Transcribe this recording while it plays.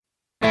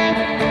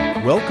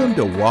Welcome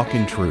to Walk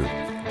in Truth.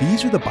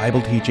 These are the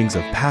Bible teachings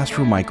of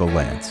Pastor Michael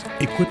Lance,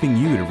 equipping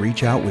you to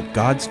reach out with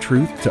God's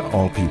truth to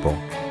all people.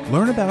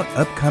 Learn about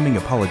upcoming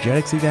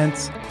apologetics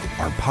events,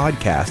 our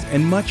podcast,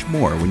 and much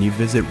more when you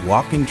visit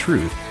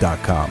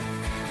walkintruth.com.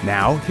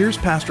 Now, here's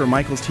Pastor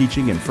Michael's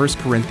teaching in 1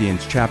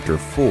 Corinthians chapter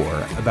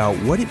 4 about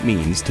what it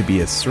means to be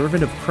a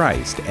servant of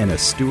Christ and a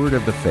steward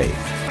of the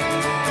faith.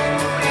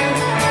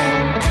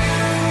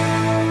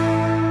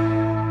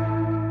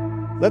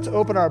 Let's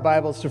open our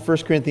Bibles to 1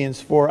 Corinthians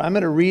 4. I'm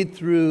going to read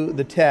through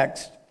the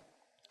text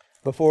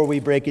before we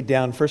break it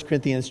down. 1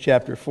 Corinthians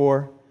chapter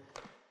 4,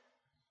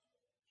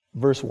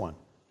 verse 1.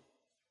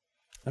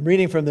 I'm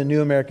reading from the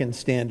New American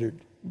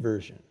Standard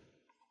Version.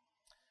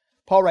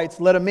 Paul writes,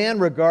 "Let a man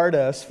regard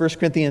us," 1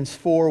 Corinthians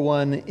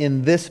 4:1,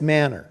 "in this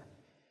manner,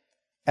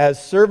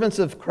 as servants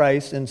of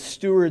Christ and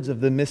stewards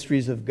of the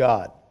mysteries of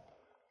God.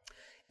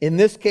 In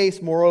this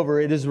case, moreover,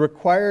 it is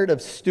required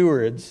of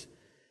stewards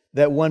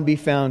that one be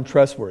found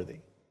trustworthy.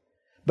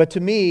 But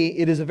to me,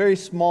 it is a very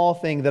small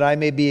thing that I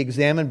may be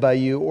examined by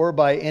you or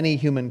by any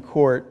human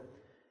court.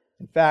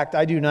 In fact,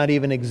 I do not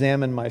even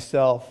examine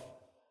myself.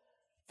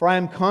 For I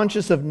am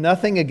conscious of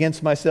nothing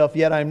against myself,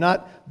 yet I am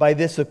not by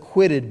this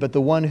acquitted, but the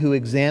one who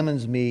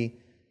examines me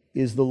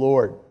is the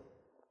Lord.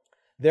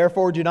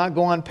 Therefore, do not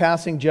go on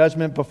passing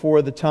judgment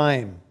before the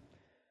time,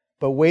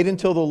 but wait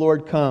until the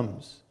Lord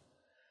comes,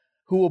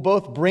 who will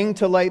both bring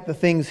to light the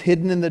things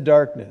hidden in the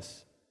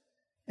darkness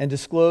and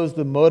disclose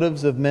the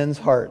motives of men's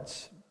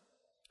hearts.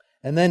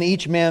 And then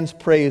each man's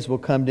praise will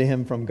come to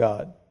him from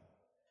God.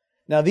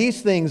 Now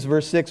these things,"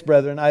 verse 6,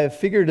 "brethren, I have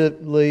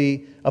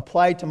figuratively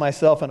applied to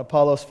myself and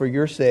Apollos for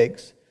your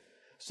sakes,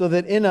 so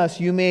that in us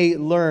you may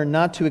learn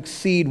not to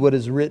exceed what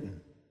is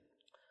written,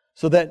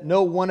 so that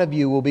no one of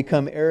you will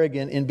become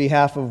arrogant in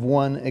behalf of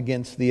one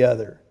against the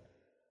other.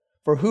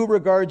 For who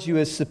regards you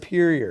as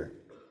superior?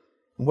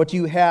 And what do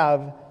you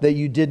have that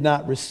you did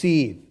not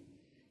receive?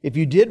 If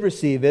you did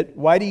receive it,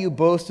 why do you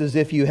boast as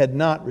if you had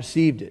not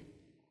received it?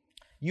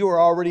 You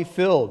are already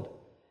filled.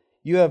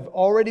 You have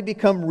already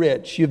become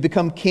rich. You have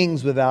become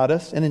kings without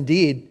us. And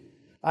indeed,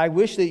 I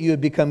wish that you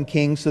had become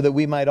kings so that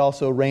we might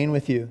also reign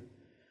with you.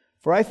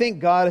 For I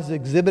think God has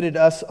exhibited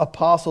us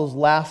apostles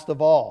last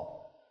of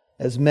all,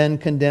 as men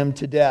condemned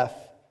to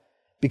death,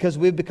 because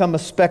we've become a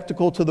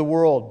spectacle to the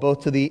world,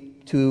 both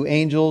to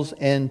angels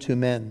and to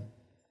men.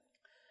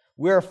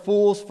 We are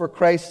fools for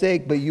Christ's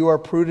sake, but you are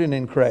prudent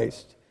in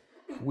Christ.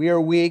 We are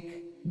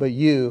weak, but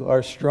you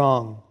are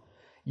strong.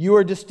 You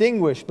are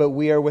distinguished, but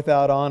we are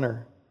without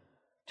honor.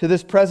 To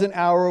this present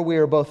hour we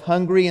are both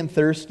hungry and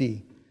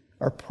thirsty,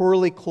 are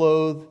poorly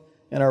clothed,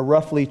 and are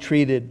roughly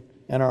treated,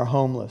 and are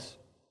homeless.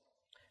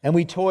 And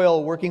we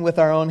toil, working with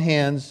our own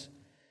hands.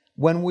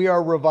 When we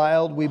are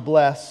reviled, we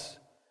bless.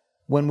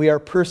 When we are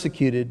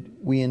persecuted,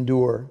 we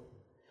endure.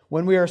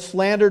 When we are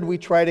slandered, we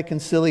try to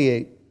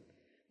conciliate.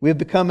 We have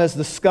become as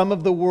the scum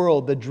of the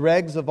world, the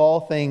dregs of all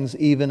things,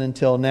 even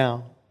until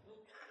now.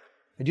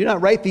 I do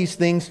not write these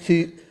things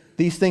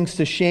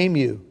to shame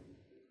you,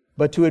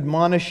 but to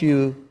admonish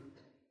you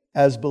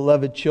as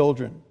beloved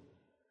children.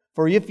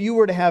 For if you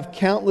were to have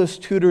countless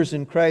tutors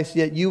in Christ,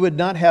 yet you would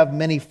not have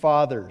many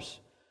fathers.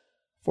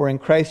 For in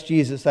Christ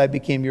Jesus I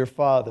became your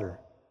father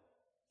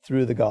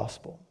through the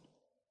gospel."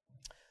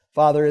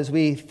 Father, as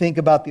we think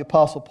about the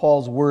Apostle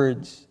Paul's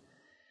words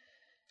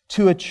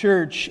to a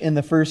church in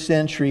the first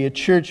century, a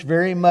church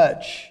very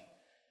much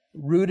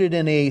rooted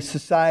in a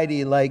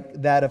society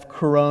like that of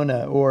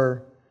Corona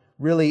or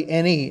really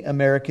any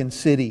American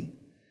city,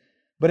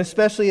 but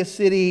especially a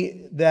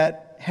city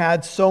that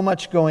had so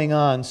much going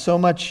on, so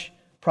much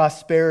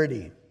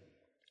prosperity,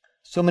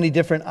 so many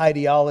different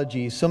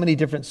ideologies, so many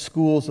different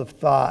schools of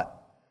thought.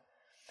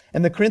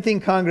 And the Corinthian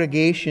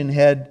congregation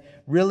had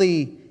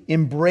really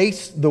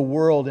embraced the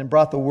world and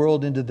brought the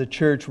world into the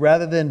church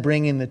rather than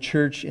bringing the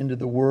church into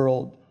the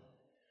world.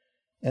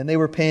 And they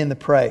were paying the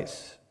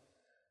price.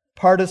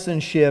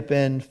 Partisanship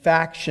and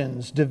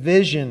factions,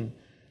 division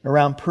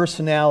around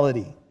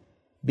personality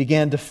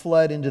began to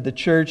flood into the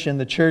church, and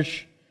the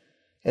church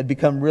had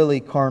become really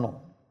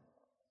carnal.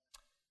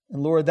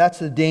 And Lord, that's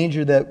the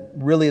danger that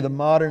really the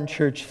modern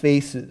church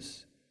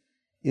faces,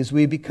 is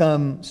we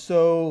become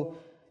so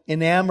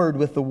enamored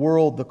with the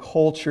world, the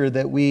culture,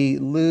 that we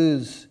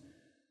lose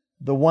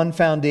the one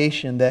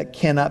foundation that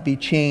cannot be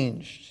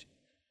changed.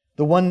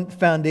 The one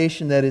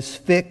foundation that is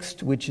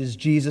fixed, which is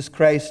Jesus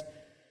Christ.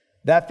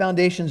 That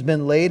foundation's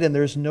been laid, and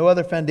there's no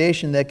other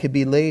foundation that could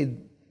be laid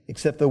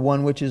except the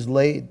one which is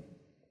laid,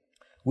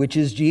 which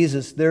is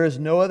Jesus. There is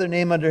no other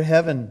name under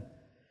heaven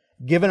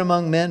given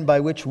among men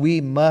by which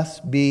we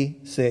must be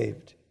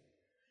saved.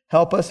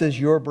 Help us as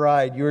your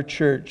bride, your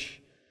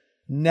church,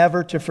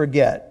 never to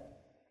forget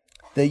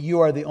that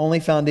you are the only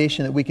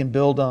foundation that we can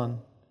build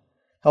on.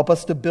 Help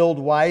us to build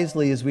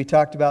wisely, as we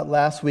talked about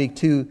last week,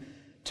 to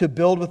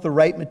build with the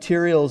right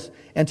materials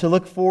and to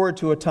look forward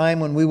to a time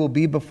when we will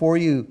be before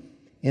you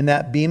in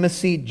that Bema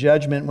Seat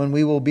judgment, when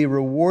we will be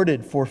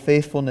rewarded for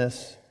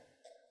faithfulness,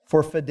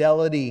 for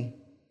fidelity,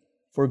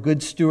 for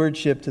good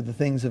stewardship to the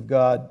things of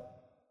God.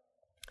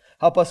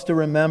 Help us to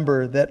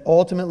remember that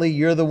ultimately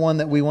you're the one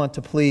that we want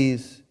to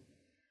please,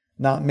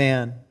 not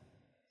man.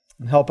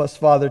 And help us,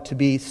 Father, to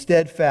be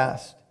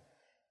steadfast,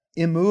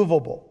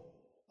 immovable,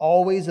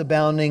 always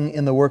abounding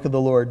in the work of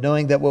the Lord,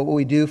 knowing that what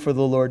we do for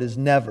the Lord is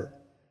never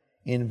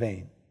in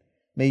vain.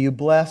 May you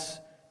bless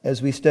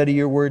as we study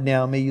your word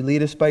now. May you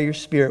lead us by your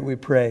Spirit, we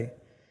pray.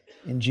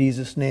 In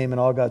Jesus' name, and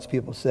all God's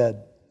people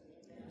said,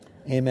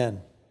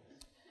 amen.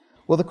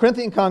 Well, the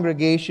Corinthian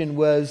congregation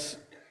was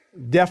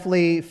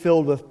definitely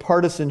filled with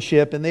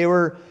partisanship, and they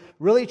were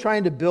really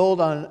trying to build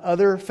on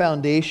other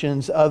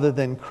foundations other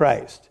than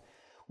Christ.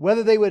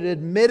 Whether they would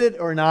admit it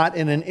or not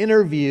in an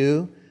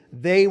interview,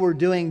 they were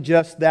doing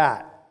just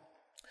that.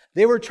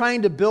 They were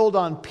trying to build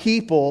on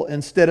people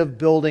instead of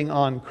building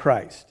on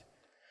Christ.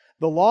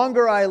 The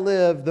longer I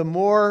live, the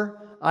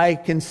more I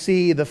can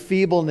see the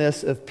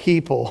feebleness of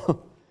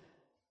people.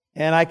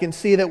 And I can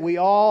see that we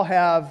all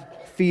have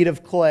feet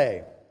of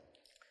clay,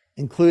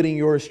 including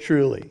yours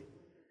truly.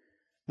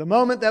 The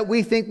moment that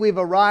we think we've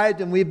arrived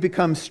and we've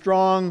become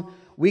strong,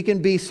 we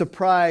can be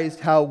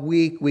surprised how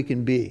weak we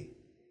can be.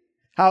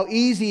 How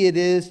easy it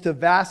is to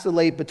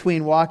vacillate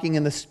between walking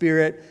in the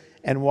Spirit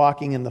and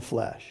walking in the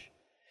flesh.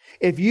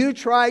 If you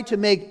try to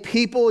make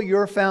people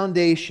your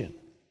foundation,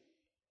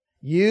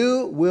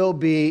 you will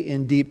be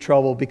in deep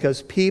trouble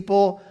because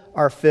people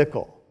are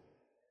fickle.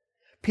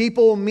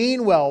 People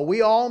mean well.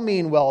 We all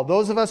mean well.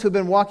 Those of us who've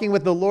been walking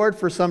with the Lord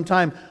for some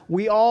time,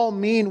 we all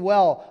mean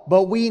well,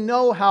 but we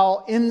know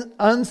how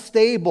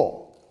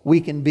unstable we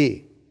can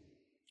be.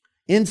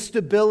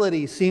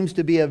 Instability seems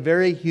to be a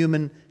very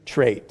human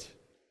trait.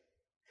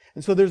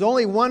 And so there's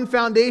only one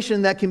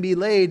foundation that can be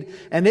laid,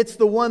 and it's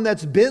the one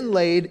that's been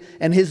laid,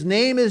 and His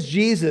name is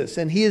Jesus,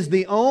 and He is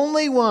the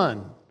only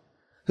one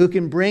who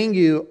can bring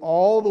you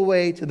all the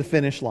way to the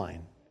finish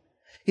line.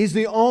 He's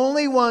the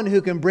only one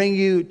who can bring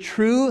you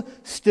true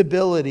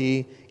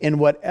stability in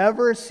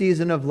whatever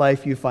season of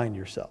life you find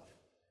yourself.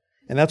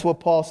 And that's what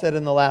Paul said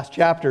in the last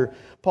chapter.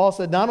 Paul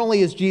said, not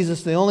only is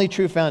Jesus the only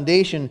true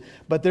foundation,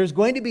 but there's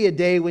going to be a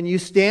day when you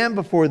stand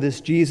before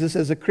this Jesus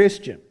as a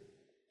Christian.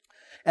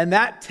 And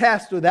that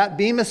test or that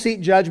Bema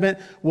Seat judgment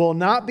will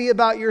not be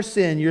about your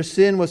sin. Your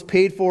sin was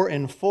paid for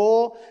in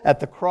full at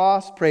the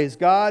cross. Praise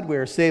God. We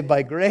are saved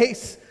by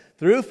grace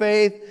through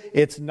faith.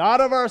 It's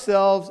not of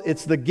ourselves.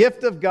 It's the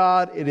gift of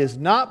God. It is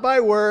not by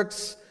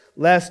works,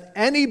 lest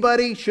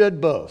anybody should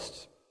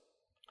boast.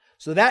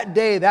 So that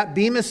day, that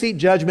Bema Seat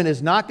judgment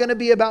is not going to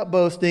be about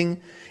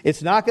boasting.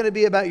 It's not going to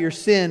be about your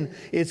sin.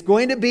 It's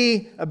going to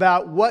be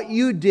about what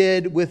you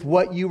did with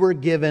what you were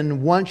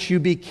given once you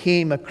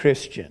became a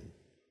Christian.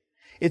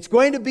 It's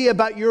going to be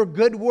about your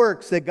good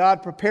works that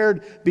God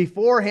prepared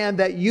beforehand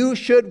that you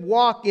should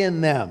walk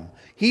in them.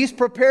 He's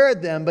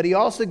prepared them, but He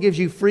also gives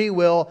you free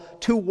will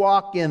to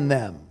walk in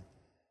them.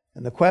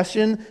 And the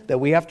question that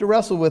we have to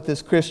wrestle with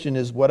as Christians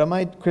is what am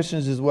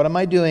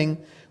I doing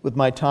with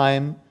my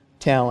time,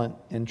 talent,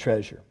 and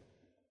treasure?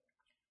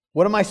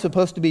 What am I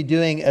supposed to be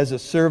doing as a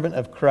servant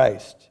of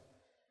Christ?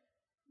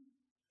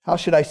 How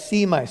should I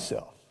see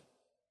myself?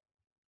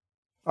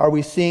 Are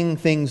we seeing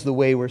things the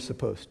way we're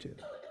supposed to?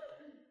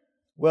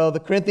 Well,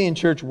 the Corinthian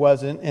church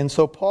wasn't, and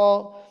so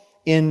Paul,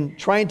 in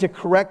trying to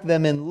correct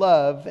them in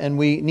love, and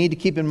we need to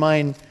keep in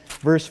mind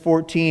verse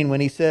 14 when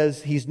he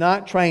says he's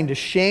not trying to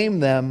shame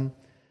them,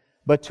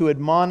 but to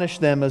admonish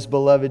them as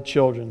beloved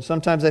children.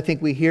 Sometimes I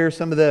think we hear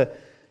some of the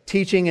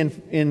teaching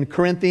in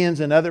Corinthians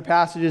and other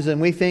passages, and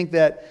we think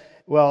that,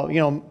 well,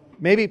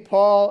 maybe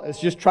Paul is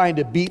just trying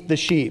to beat the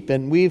sheep.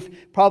 And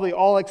we've probably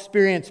all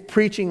experienced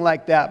preaching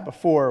like that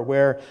before,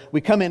 where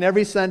we come in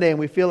every Sunday and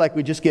we feel like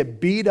we just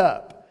get beat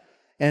up.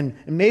 And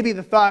maybe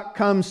the thought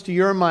comes to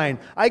your mind,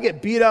 I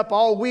get beat up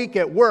all week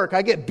at work.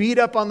 I get beat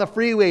up on the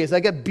freeways. I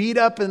get beat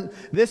up in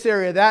this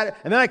area, that.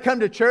 And then I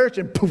come to church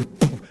and poof,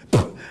 poof,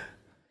 poof,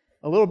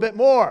 a little bit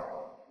more.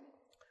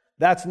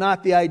 That's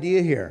not the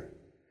idea here.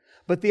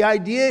 But the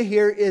idea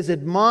here is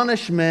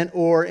admonishment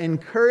or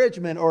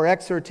encouragement or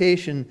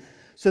exhortation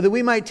so that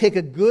we might take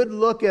a good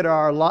look at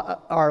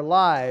our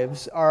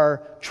lives,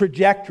 our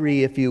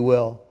trajectory, if you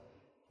will,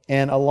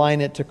 and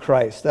align it to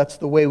Christ. That's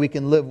the way we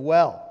can live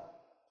well.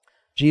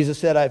 Jesus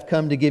said, I've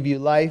come to give you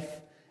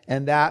life,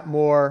 and that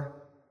more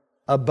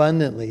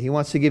abundantly. He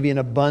wants to give you an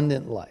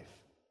abundant life.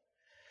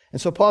 And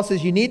so Paul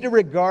says, you need to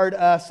regard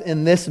us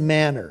in this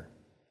manner,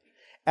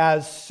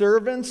 as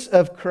servants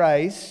of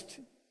Christ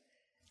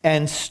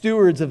and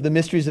stewards of the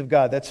mysteries of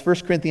God. That's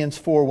 1 Corinthians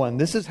 4:1.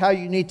 This is how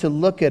you need to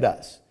look at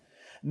us.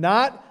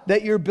 Not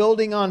that you're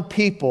building on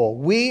people.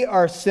 We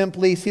are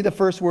simply, see the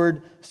first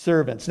word,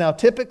 servants. Now,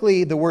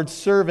 typically, the word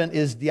servant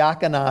is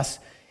diakonos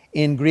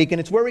in Greek, and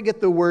it's where we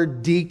get the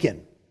word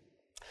deacon.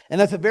 And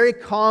that's a very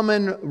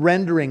common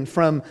rendering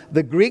from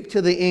the Greek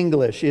to the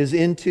English, is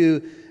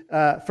into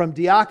from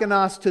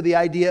diakonos to the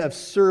idea of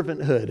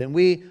servanthood. And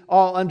we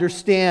all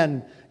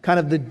understand kind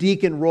of the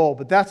deacon role,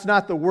 but that's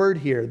not the word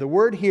here. The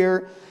word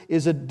here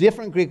is a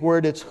different Greek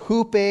word. It's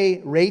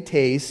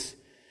huperetes,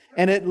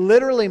 and it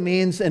literally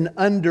means an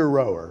under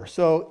rower.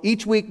 So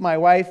each week, my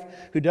wife,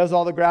 who does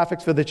all the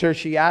graphics for the church,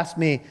 she asks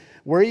me,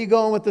 where are you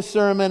going with the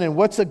sermon and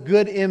what's a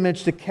good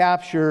image to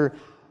capture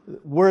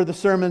where the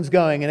sermon's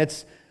going.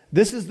 And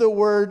this is the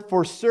word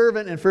for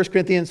servant in 1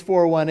 Corinthians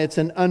 4:1. It's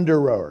an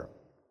under-rower.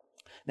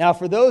 Now,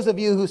 for those of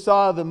you who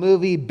saw the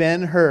movie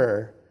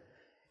Ben-Hur,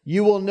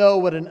 you will know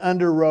what an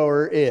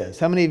under-rower is.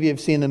 How many of you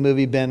have seen the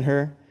movie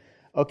Ben-Hur?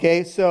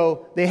 Okay,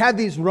 so they had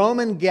these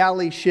Roman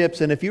galley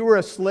ships, and if you were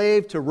a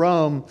slave to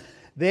Rome,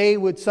 they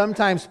would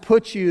sometimes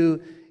put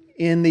you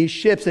in these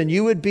ships, and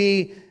you would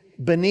be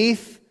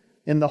beneath,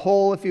 in the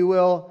hole, if you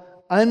will,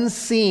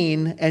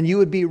 unseen, and you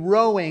would be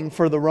rowing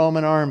for the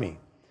Roman army.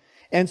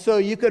 And so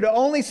you could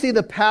only see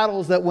the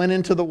paddles that went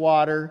into the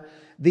water.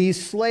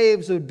 These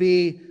slaves would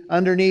be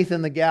underneath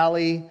in the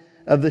galley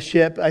of the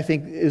ship, I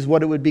think is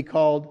what it would be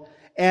called.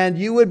 And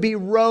you would be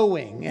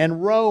rowing,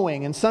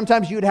 and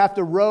sometimes you would have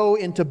to row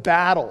into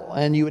battle,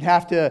 and you would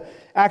have to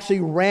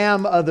actually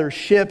ram other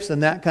ships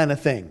and that kind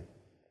of thing.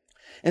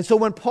 And so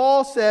when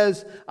Paul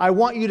says, I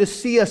want you to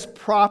see us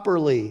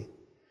properly,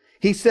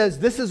 he says,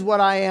 this is what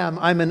I am.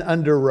 I'm an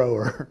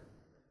under-rower.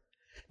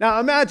 Now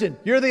imagine,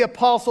 you're the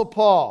Apostle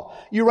Paul.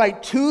 You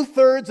write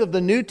 2/3 of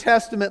the New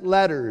Testament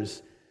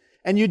letters,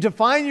 and you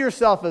define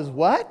yourself as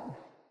what?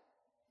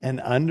 An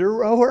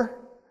under-rower?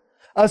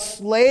 A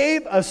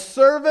slave, a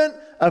servant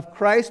of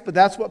Christ, but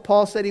that's what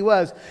Paul said he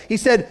was. He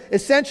said,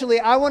 essentially,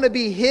 I want to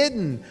be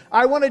hidden.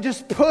 I want to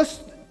just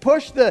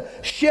push the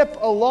ship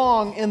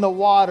along in the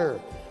water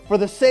for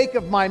the sake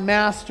of my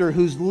master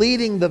who's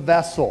leading the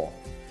vessel.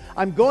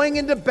 I'm going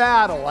into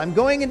battle. I'm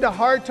going into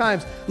hard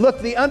times.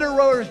 Look, the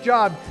under-rower's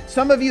job,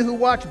 some of you who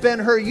watch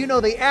Ben-Hur, you know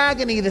the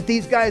agony that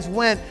these guys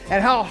went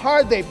and how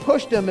hard they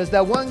pushed him, as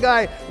that one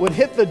guy would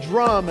hit the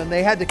drum and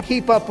they had to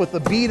keep up with the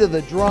beat of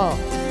the drum.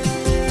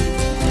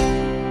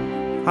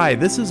 Hi,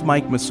 this is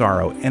Mike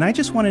Massaro, and I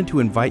just wanted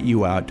to invite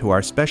you out to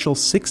our special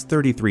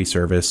 6:33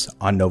 service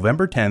on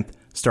November 10th,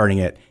 starting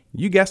at,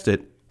 you guessed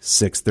it,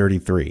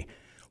 6:33.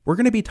 We're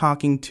going to be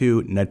talking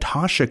to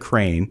Natasha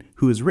Crane,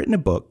 who has written a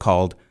book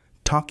called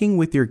Talking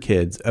with Your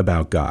Kids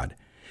About God.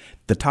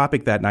 The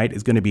topic that night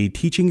is going to be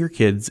teaching your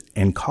kids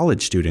and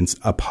college students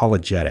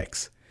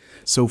apologetics.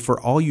 So for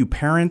all you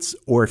parents,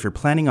 or if you're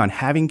planning on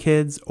having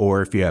kids,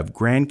 or if you have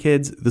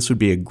grandkids, this would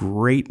be a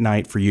great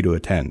night for you to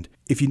attend.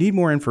 If you need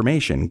more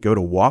information, go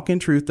to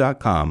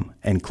walkintruth.com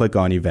and click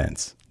on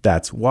events.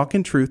 That's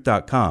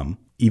walkintruth.com,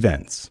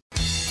 events.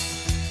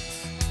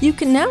 You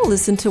can now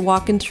listen to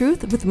Walk in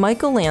Truth with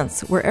Michael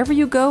Lance wherever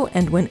you go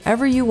and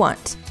whenever you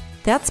want.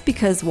 That's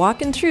because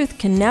Walk in Truth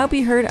can now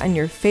be heard on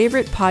your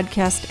favorite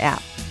podcast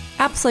app.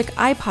 Apps like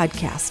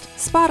iPodcast,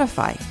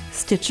 Spotify,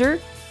 Stitcher,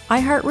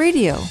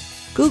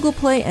 iHeartRadio, Google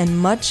Play, and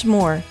much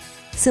more.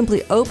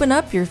 Simply open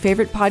up your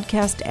favorite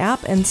podcast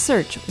app and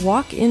search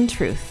Walk in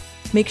Truth.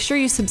 Make sure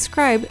you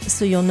subscribe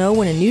so you'll know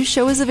when a new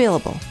show is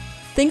available.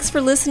 Thanks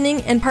for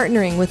listening and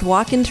partnering with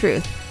Walk in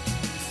Truth.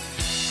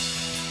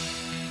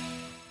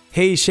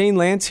 Hey, Shane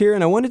Lance here,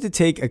 and I wanted to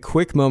take a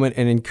quick moment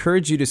and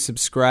encourage you to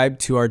subscribe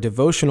to our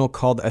devotional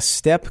called A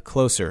Step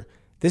Closer.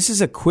 This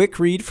is a quick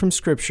read from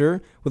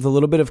Scripture with a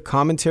little bit of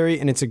commentary,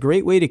 and it's a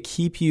great way to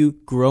keep you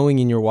growing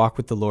in your walk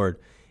with the Lord.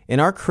 In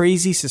our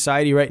crazy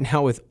society right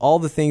now, with all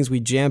the things we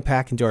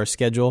jam-pack into our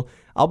schedule,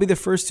 I'll be the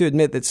first to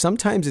admit that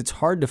sometimes it's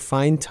hard to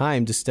find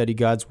time to study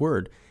God's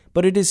Word.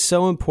 But it is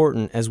so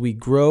important as we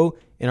grow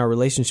in our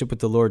relationship with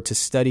the Lord to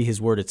study His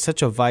Word. It's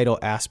such a vital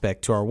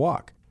aspect to our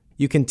walk.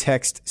 You can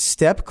text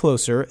STEP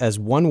CLOSER as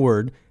one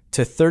word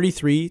to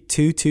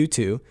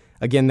 33222.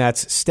 Again,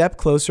 that's STEP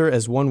CLOSER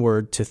as one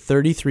word to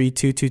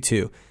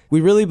 33222. We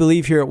really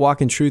believe here at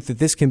Walk in Truth that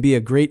this can be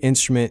a great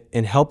instrument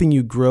in helping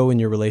you grow in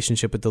your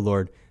relationship with the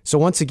Lord. So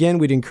once again,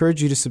 we'd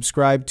encourage you to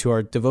subscribe to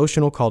our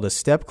devotional called A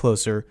Step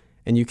Closer,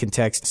 and you can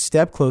text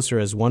STEP CLOSER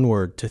as one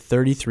word to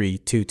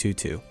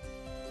 33222.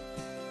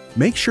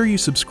 Make sure you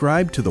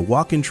subscribe to the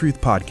Walk in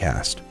Truth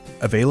podcast,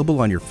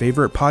 available on your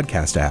favorite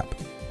podcast app.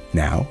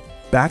 Now,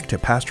 back to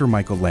Pastor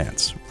Michael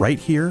Lance, right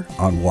here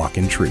on Walk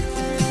in Truth.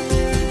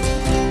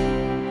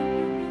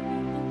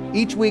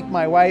 Each week,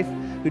 my wife,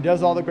 who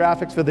does all the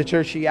graphics for the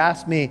church, she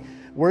asks me,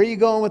 where are you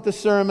going with the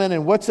sermon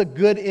and what's a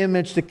good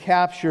image to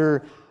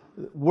capture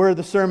where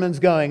the sermon's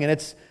going?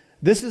 And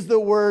this is the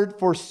word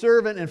for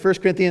servant in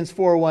 1 Corinthians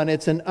 4:1.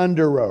 It's an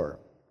under-rower.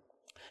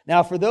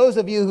 Now, for those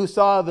of you who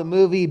saw the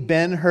movie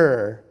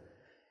Ben-Hur,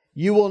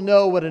 you will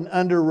know what an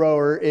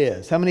under-rower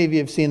is. How many of you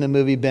have seen the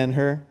movie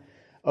Ben-Hur?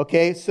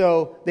 Okay,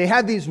 so they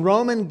had these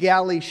Roman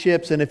galley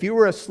ships, and if you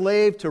were a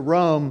slave to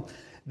Rome,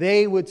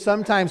 they would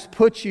sometimes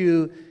put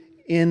you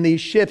in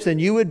these ships,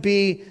 and you would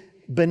be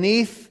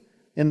beneath,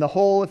 in the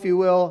hole, if you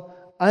will,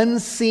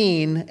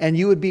 unseen, and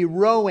you would be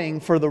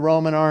rowing for the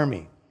Roman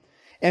army.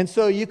 And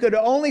so you could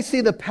only see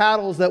the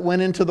paddles that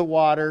went into the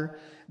water.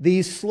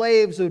 These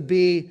slaves would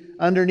be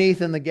underneath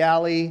in the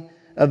galley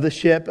of the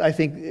ship, I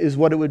think is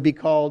what it would be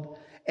called.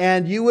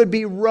 And you would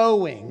be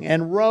rowing,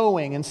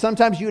 and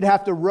sometimes you would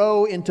have to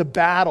row into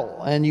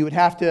battle, and you would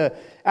have to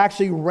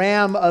actually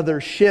ram other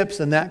ships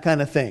and that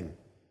kind of thing.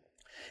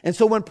 And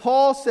so when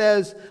Paul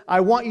says, I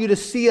want you to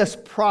see us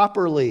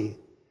properly,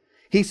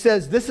 he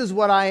says, this is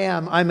what I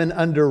am. I'm an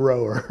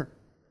under-rower.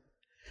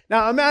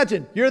 Now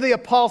imagine, you're the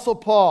Apostle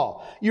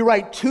Paul. You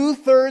write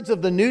 2/3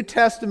 of the New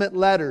Testament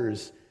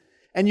letters,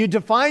 and you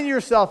define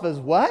yourself as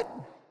what?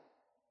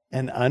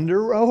 An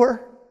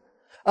under-rower?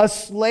 A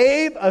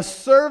slave, a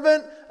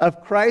servant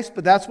of Christ,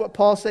 but that's what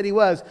Paul said he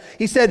was.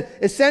 He said,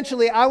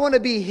 essentially, I want to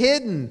be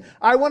hidden.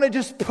 I want to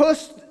just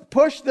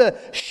push the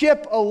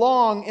ship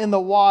along in the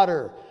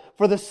water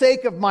for the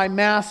sake of my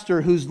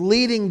master who's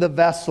leading the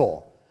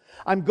vessel.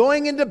 I'm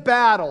going into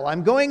battle.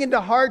 I'm going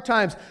into hard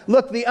times.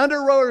 Look, the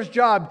under-rower's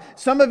job,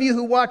 some of you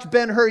who watch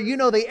Ben-Hur, you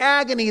know the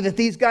agony that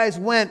these guys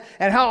went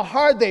and how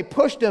hard they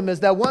pushed him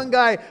as that one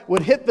guy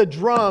would hit the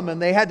drum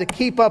and they had to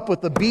keep up with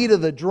the beat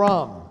of the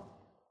drum.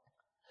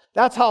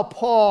 That's how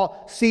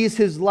Paul sees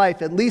his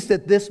life, at least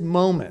at this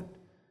moment,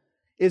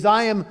 is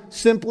I am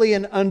simply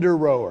an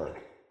under-rower.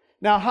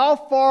 Now, how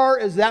far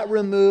is that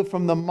removed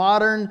from the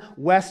modern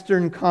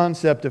Western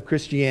concept of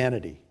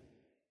Christianity?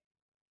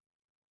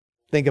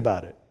 Think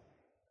about it.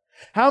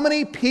 How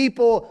many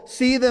people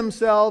see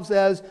themselves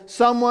as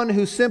someone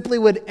who simply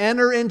would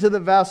enter into the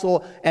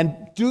vessel and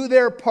do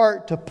their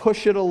part to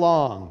push it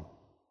along?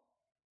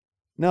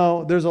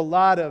 No, there's a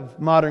lot of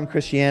modern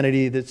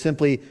Christianity that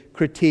simply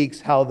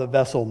critiques how the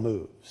vessel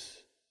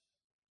moves,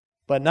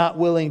 but not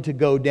willing to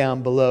go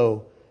down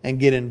below and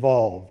get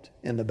involved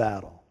in the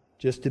battle,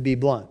 just to be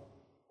blunt.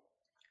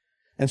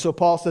 And so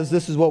Paul says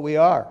this is what we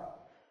are.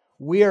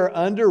 We are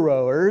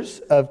under-rowers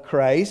of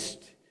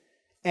Christ.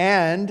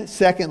 And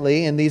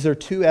secondly, and these are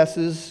two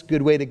S's,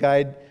 good way to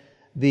guide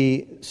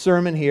the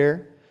sermon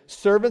here,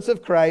 servants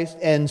of Christ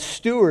and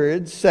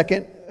stewards,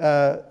 second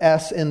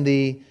S in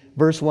the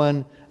verse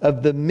 1,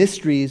 of the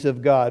mysteries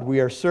of God. We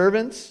are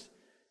servants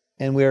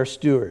and we are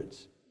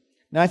stewards.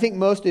 Now I think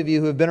most of you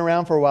who have been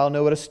around for a while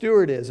know what a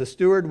steward is. A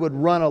steward would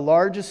run a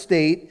large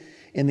estate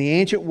in the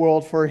ancient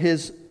world for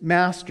his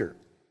master.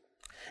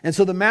 And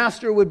so the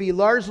master would be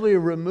largely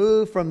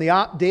removed from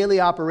the daily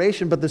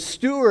operation, but the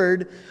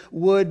steward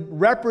would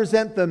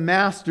represent the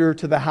master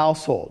to the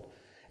household.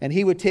 And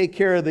he would take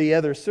care of the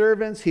other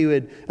servants. He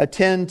would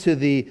attend to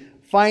the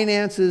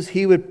finances.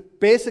 He would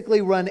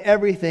basically run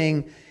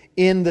everything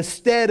in the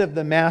stead of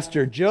the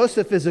master.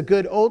 Joseph is a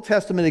good Old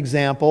Testament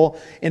example.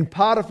 In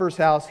Potiphar's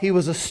house, he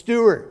was a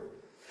steward.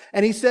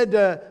 And he said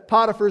to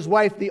Potiphar's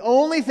wife, the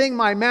only thing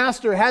my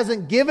master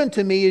hasn't given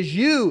to me is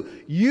you.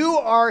 You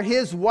are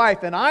his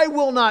wife, and I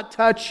will not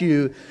touch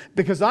you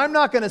because I'm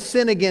not going to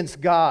sin against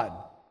God.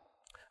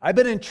 I've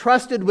been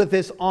entrusted with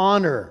this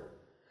honor,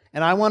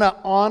 and I want to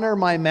honor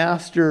my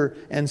master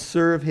and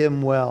serve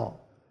him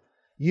well.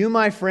 You,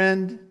 my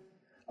friend,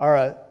 are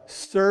a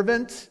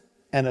servant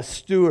and a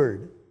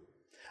steward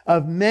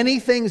of many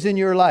things in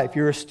your life.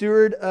 You're a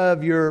steward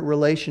of your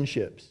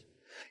relationships.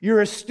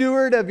 You're a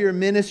steward of your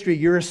ministry.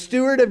 You're a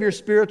steward of your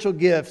spiritual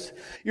gifts.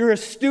 You're a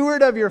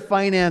steward of your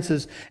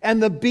finances.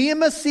 And the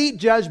Bema Seat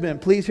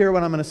judgment, please hear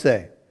what I'm going to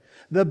say.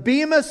 The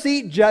Bema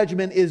Seat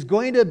judgment is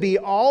going to be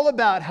all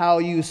about how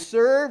you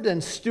served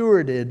and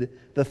stewarded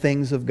the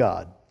things of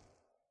God.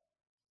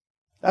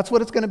 That's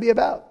what it's going to be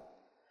about.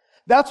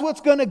 That's what's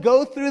going to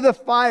go through the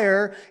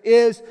fire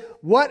is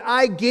what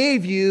I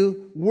gave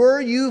you. Were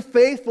you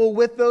faithful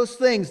with those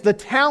things? The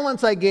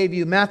talents I gave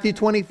you, Matthew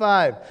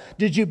 25.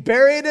 Did you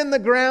bury it in the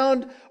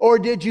ground or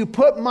did you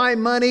put my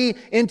money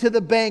into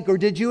the bank or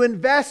did you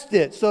invest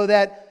it so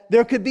that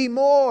there could be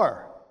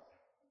more?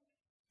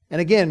 And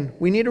again,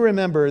 we need to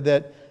remember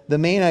that the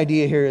main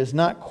idea here is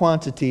not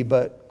quantity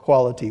but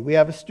quality. We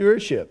have a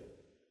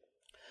stewardship.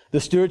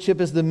 The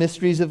stewardship is the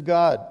mysteries of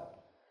God.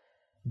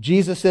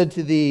 Jesus said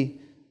to the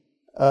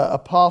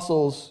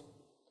apostles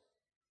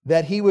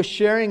that he was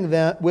sharing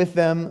with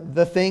them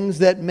the things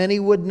that many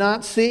would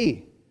not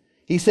see.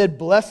 He said,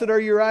 blessed are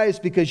your eyes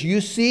because you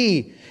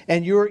see,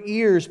 and your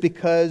ears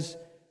because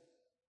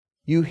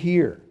you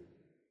hear.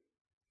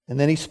 And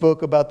then he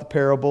spoke about the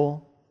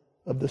parable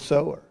of the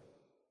sower.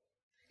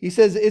 He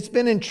says, it's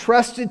been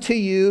entrusted to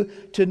you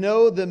to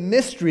know the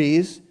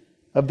mysteries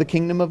of the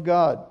kingdom of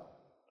God.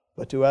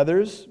 But to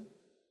others,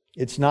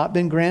 it's not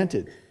been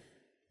granted.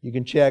 You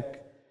can check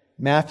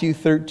Matthew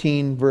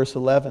 13, verse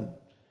 11.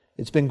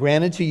 It's been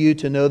granted to you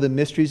to know the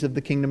mysteries of the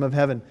kingdom of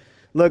heaven.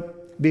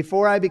 Look,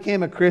 before I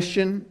became a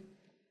Christian,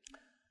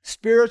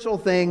 spiritual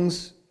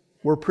things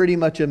were pretty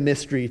much a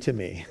mystery to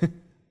me.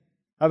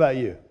 How about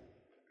you?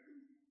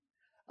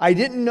 I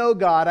didn't know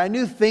God. I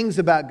knew things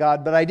about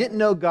God, but I didn't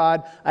know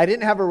God. I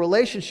didn't have a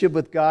relationship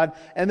with God.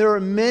 And there are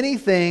many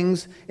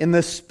things in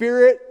the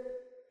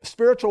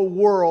spiritual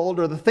world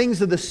or the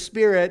things of the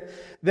Spirit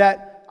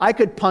that I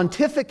could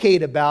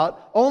pontificate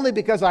about only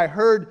because I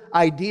heard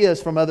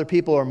ideas from other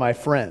people or my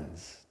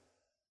friends.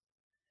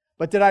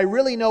 But did I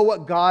really know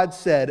what God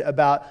said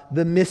about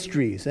the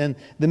mysteries? And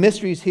the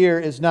mysteries here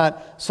is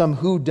not some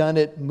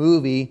whodunit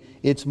movie.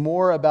 It's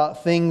more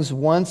about things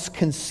once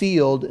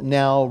concealed,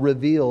 now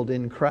revealed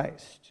in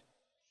Christ.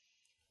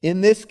 In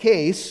this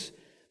case,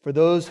 for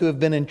those who have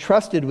been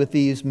entrusted with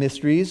these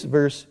mysteries,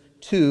 verse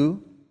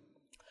 2,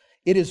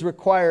 it is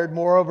required,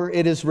 moreover,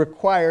 it is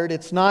required,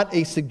 it's not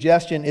a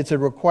suggestion, it's a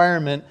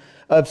requirement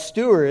of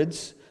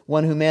stewards,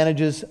 one who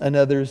manages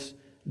another's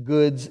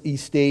goods,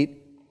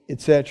 estate,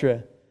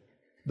 etc.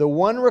 The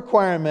one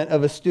requirement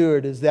of a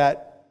steward is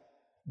that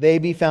they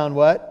be found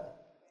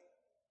what?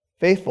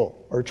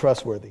 Faithful or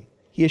trustworthy.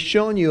 He has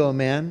shown you, O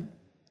man,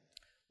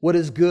 what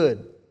is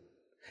good.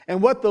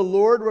 And what the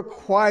Lord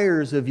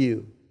requires of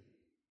you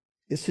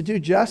is to do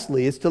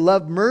justly. It's to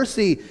love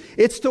mercy.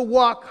 It's to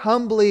walk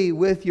humbly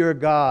with your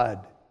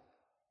God.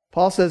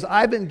 Paul says,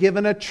 I've been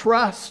given a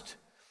trust.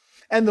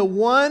 And the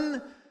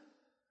one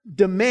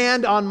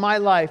demand on my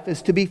life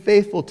is to be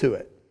faithful to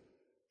it.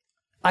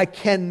 I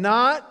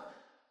cannot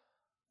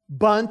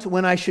bunt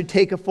when I should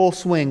take a full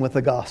swing with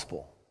the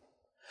gospel.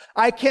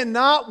 I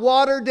cannot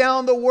water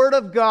down the Word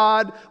of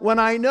God when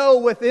I know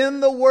within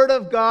the Word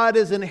of God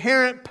is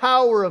inherent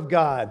power of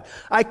God.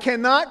 I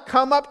cannot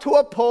come up to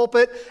a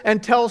pulpit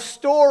and tell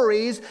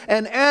stories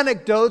and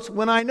anecdotes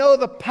when I know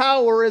the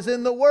power is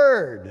in the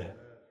Word.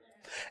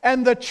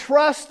 And the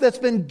trust that's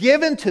been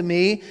given to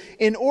me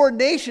in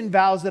ordination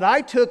vows that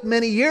I took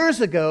many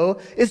years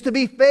ago is to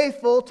be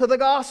faithful to the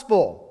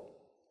gospel,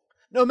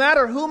 no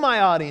matter who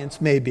my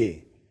audience may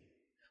be.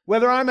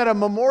 Whether I'm at a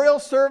memorial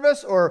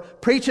service or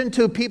preaching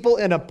to people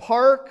in a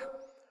park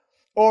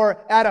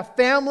or at a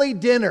family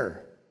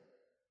dinner,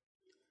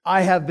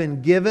 I have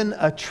been given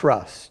a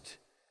trust,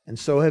 and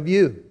so have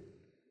you.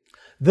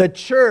 The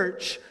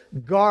church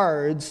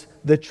guards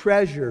the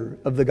treasure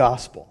of the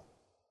gospel.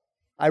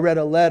 I read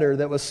a letter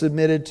that was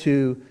submitted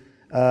to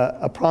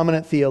a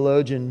prominent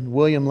theologian,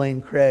 William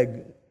Lane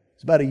Craig.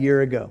 It's about a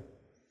year ago.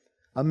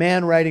 A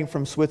man writing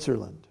from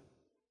Switzerland.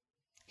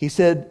 He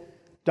said,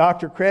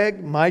 Dr.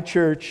 Craig, my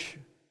church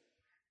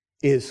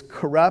is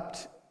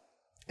corrupt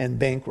and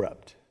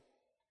bankrupt.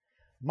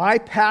 My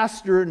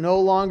pastor no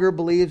longer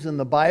believes in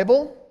the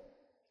Bible.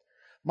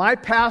 My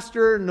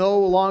pastor no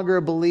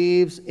longer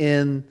believes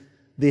in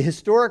the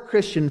historic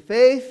Christian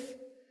faith.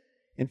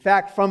 In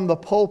fact, from the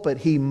pulpit,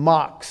 he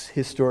mocks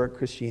historic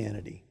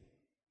Christianity.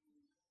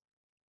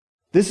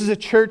 This is a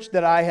church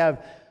that I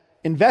have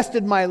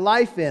invested my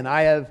life in,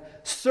 I have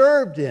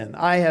served in,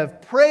 I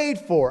have prayed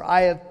for,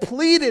 I have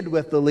pleaded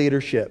with the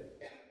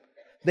leadership.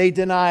 They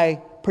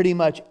deny pretty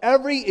much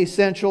every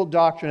essential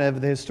doctrine of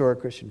the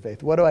historic Christian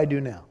faith. What do I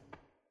do now?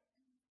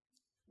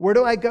 Where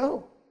do I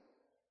go?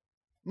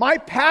 My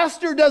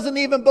pastor doesn't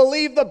even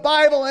believe the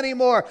Bible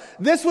anymore.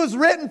 This was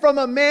written from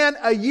a man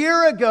a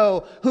year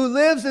ago who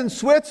lives in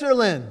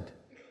Switzerland.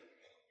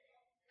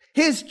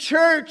 His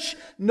church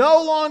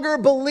no longer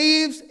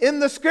believes in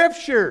the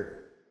Scripture.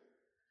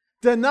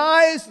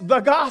 Denies the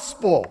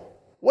gospel.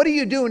 What do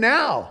you do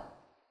now?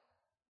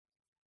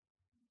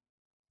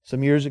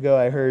 Some years ago,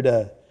 I heard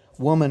a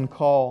woman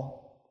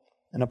call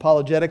an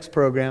apologetics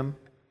program.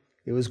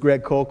 It was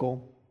Greg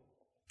Kokel.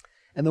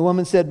 And the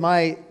woman said,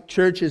 my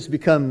church has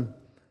become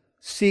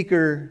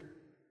seeker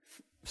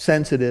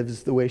sensitive,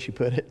 is the way she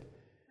put it.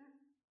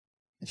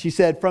 And she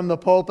said, from the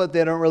pulpit,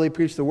 they don't really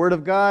preach the Word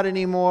of God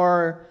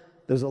anymore.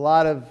 There's a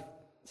lot of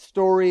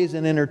stories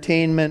and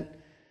entertainment.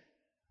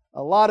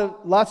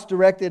 Lots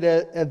directed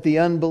at the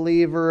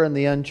unbeliever and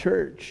the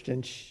unchurched.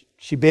 And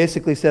she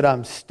basically said,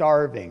 I'm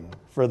starving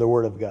for the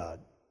Word of God.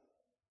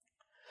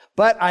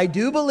 But I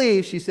do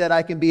believe, she said,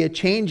 I can be a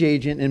change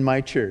agent in my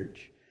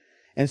church.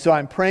 And so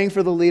I'm praying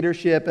for the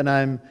leadership and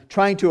I'm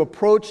trying to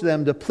approach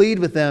them, to plead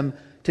with them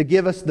to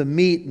give us the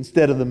meat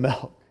instead of the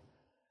milk.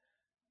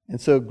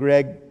 And so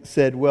Greg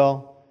said,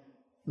 well,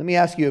 let me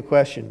ask you a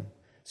question.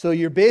 So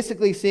you're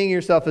basically seeing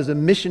yourself as a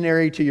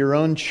missionary to your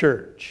own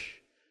church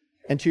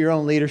and to your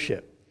own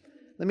leadership.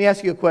 Let me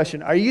ask you a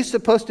question. Are you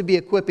supposed to be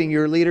equipping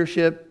your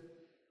leadership,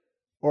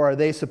 or are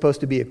they supposed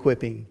to be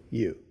equipping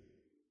you?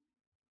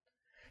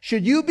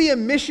 Should you be a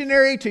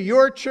missionary to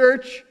your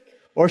church,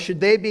 or should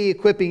they be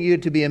equipping you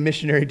to be a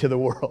missionary to the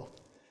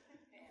world?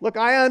 Look,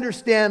 I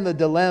understand the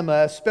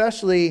dilemma,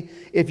 especially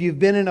if you've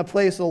been in a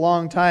place a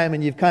long time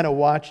and you've kind of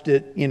watched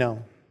it,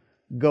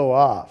 go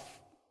off.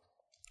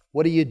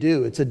 What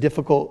do? It's a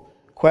difficult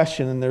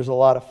question, and there's a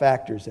lot of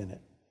factors in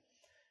it.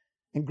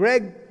 And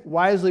Greg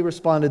wisely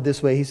responded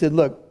this way. He said,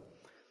 look,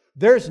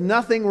 there's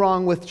nothing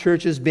wrong with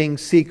churches being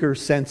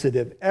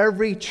seeker-sensitive.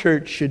 Every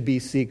church should be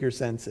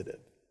seeker-sensitive.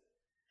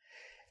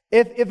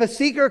 If a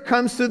seeker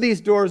comes through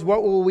these doors,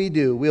 what will we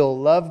do? We'll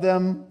love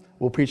them.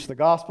 We'll preach the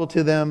gospel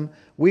to them.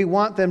 We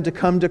want them to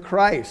come to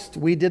Christ.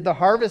 We did the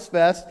Harvest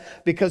Fest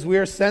because we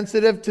are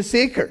sensitive to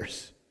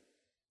seekers.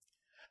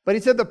 But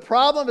he said the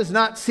problem is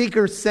not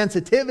seeker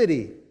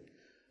sensitivity.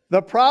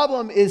 The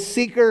problem is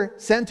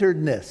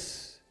seeker-centeredness.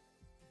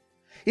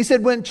 He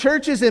said when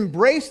churches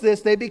embrace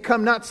this, they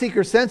become not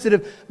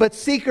seeker-sensitive, but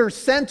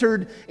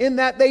seeker-centered in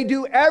that they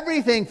do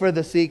everything for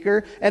the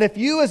seeker. And if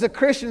you as a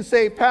Christian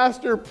say,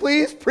 Pastor,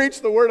 please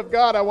preach the Word of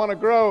God, I want to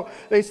grow,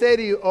 they say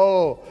to you,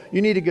 oh,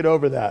 you need to get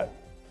over that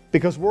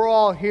because we're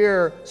all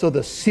here so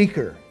the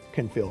seeker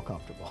can feel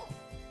comfortable.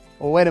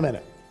 Well, wait a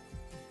minute.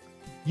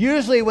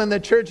 Usually when the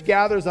church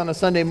gathers on a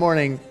Sunday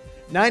morning,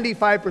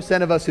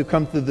 95% of us who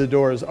come through the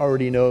doors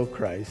already know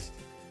Christ.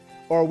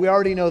 Or we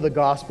already know the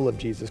gospel of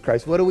Jesus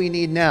Christ. What do we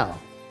need now?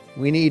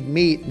 We need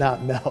meat,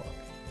 not milk.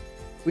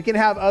 We can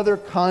have other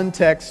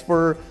contexts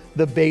for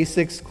the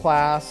basics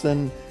class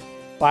and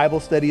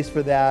Bible studies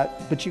for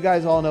that, but you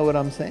guys all know what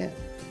I'm saying.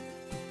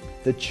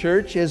 The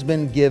church has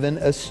been given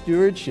a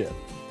stewardship,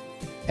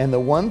 and the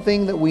one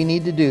thing that we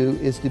need to do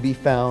is to be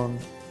found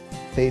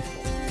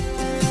faithful.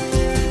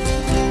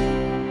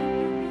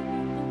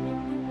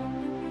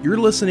 You're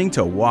listening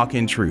to Walk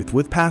in Truth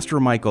with Pastor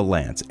Michael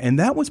Lance, and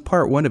that was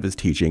part 1 of his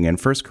teaching in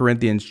 1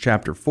 Corinthians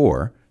chapter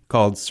 4,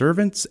 called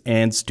Servants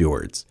and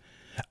Stewards.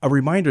 A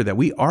reminder that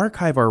we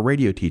archive our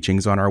radio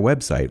teachings on our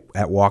website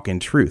at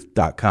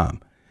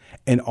walkintruth.com,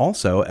 and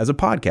also as a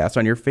podcast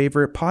on your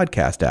favorite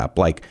podcast app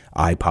like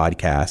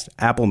iPodcast,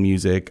 Apple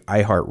Music,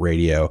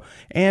 iHeartRadio,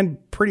 and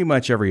pretty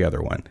much every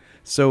other one.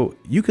 So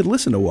you could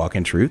listen to Walk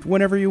in Truth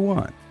whenever you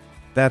want.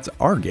 That's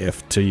our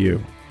gift to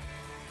you.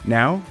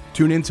 Now,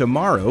 tune in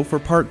tomorrow for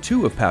part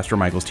 2 of Pastor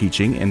Michael's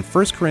teaching in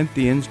 1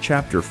 Corinthians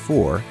chapter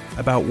 4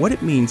 about what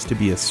it means to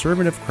be a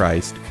servant of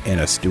Christ and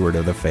a steward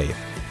of the faith.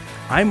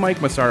 I'm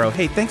Mike Massaro.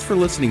 Hey, thanks for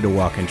listening to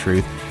Walk in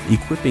Truth,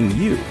 equipping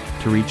you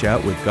to reach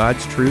out with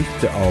God's truth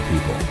to all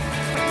people.